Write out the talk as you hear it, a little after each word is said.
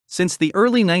Since the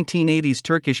early 1980s,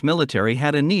 Turkish military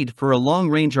had a need for a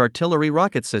long-range artillery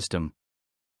rocket system.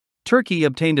 Turkey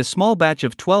obtained a small batch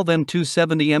of 12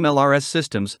 M270 MLRS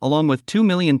systems along with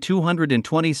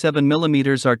 2,227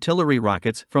 mm artillery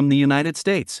rockets from the United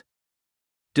States.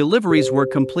 Deliveries were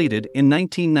completed in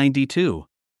 1992.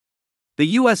 The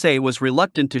USA was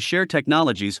reluctant to share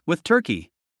technologies with Turkey.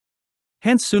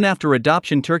 Hence, soon after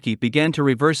adoption, Turkey began to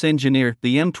reverse engineer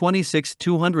the M26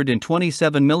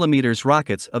 227 mm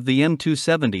rockets of the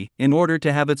M270 in order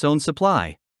to have its own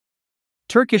supply.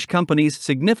 Turkish companies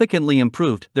significantly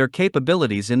improved their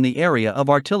capabilities in the area of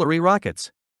artillery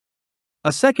rockets.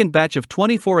 A second batch of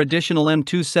 24 additional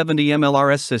M270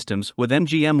 MLRS systems with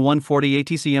MGM-140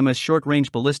 ATCMS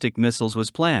short-range ballistic missiles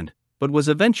was planned, but was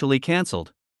eventually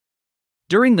cancelled.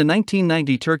 During the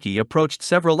 1990s, Turkey approached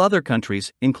several other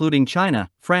countries, including China,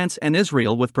 France and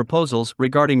Israel, with proposals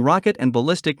regarding rocket and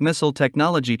ballistic missile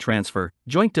technology transfer,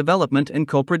 joint development and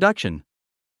co-production.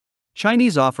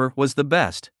 Chinese offer was the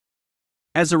best.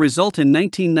 As a result, in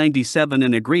 1997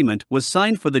 an agreement was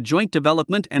signed for the joint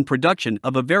development and production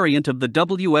of a variant of the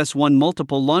WS-1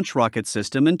 multiple launch rocket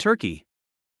system in Turkey.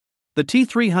 The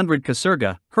T-300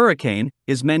 Kasirga, Hurricane,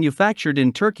 is manufactured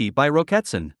in Turkey by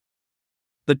Roketsan.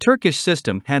 The Turkish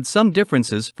system had some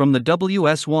differences from the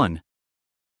WS-1.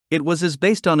 It was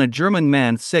based on a German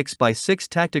manned 6x6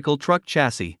 tactical truck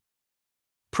chassis.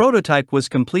 Prototype was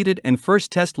completed and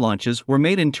first test launches were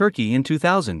made in Turkey in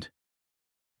 2000.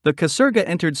 The Kasirga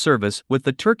entered service with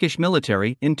the Turkish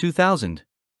military in 2000.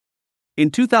 In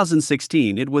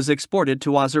 2016 it was exported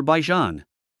to Azerbaijan.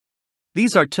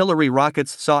 These artillery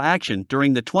rockets saw action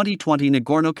during the 2020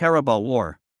 Nagorno-Karabakh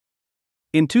war.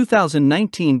 In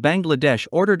 2019 Bangladesh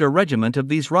ordered a regiment of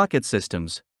these rocket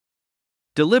systems.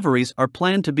 Deliveries are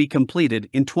planned to be completed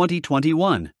in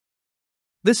 2021.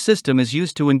 This system is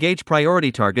used to engage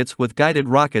priority targets with guided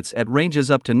rockets at ranges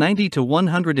up to 90 to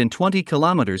 120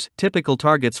 kilometers. Typical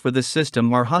targets for this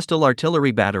system are hostile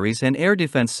artillery batteries and air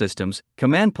defense systems,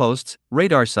 command posts,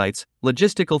 radar sites,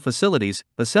 logistical facilities,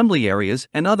 assembly areas,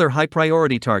 and other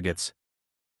high-priority targets.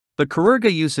 The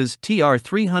Kasirga uses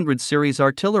T-300 series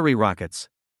artillery rockets.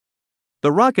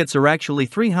 The rockets are actually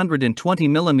 320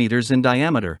 mm in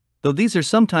diameter, though these are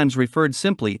sometimes referred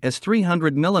simply as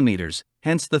 300 mm,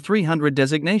 hence the 300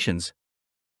 designations.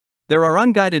 There are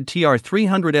unguided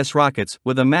TR-300S rockets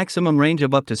with a maximum range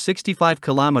of up to 65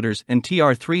 km and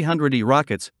TR-300E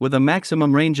rockets with a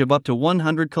maximum range of up to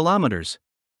 100 km.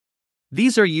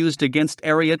 These are used against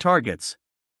area targets.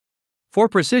 For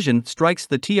precision strikes,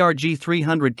 the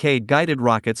TRG-300K guided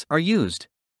rockets are used.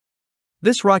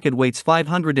 This rocket weighs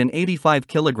 585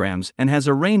 kilograms and has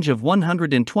a range of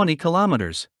 120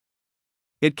 kilometers.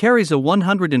 It carries a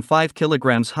 105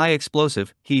 kilograms high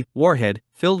explosive He warhead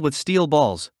filled with steel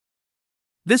balls.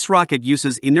 This rocket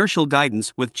uses inertial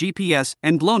guidance with GPS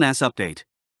and GLONASS update.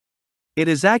 It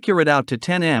is accurate out to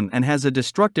 10 m and has a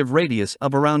destructive radius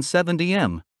of around 70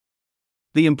 m.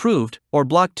 The improved, or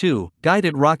Block 2,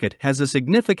 guided rocket has a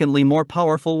significantly more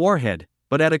powerful warhead,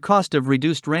 but at a cost of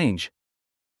reduced range.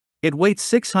 It weighs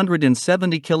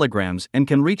 670 kilograms and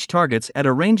can reach targets at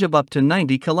a range of up to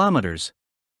 90 kilometers.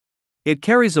 It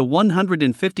carries a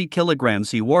 150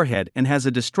 kilograms He warhead and has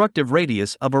a destructive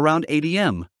radius of around 80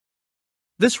 m.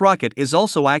 This rocket is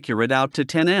also accurate out to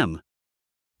 10 m.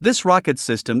 This rocket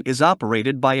system is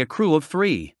operated by a crew of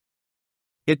 3.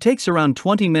 It takes around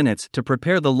 20 minutes to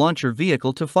prepare the launcher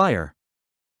vehicle to fire.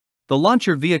 The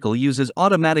launcher vehicle uses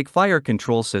automatic fire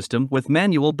control system with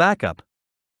manual backup.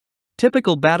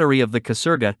 Typical battery of the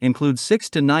Kasirga includes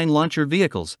 6 to 9 launcher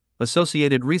vehicles,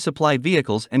 associated resupply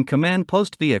vehicles and command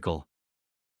post vehicle.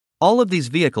 All of these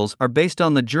vehicles are based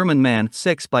on the German MAN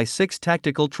 6x6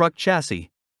 tactical truck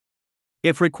chassis.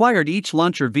 If required, each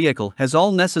launcher vehicle has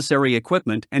all necessary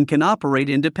equipment and can operate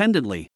independently.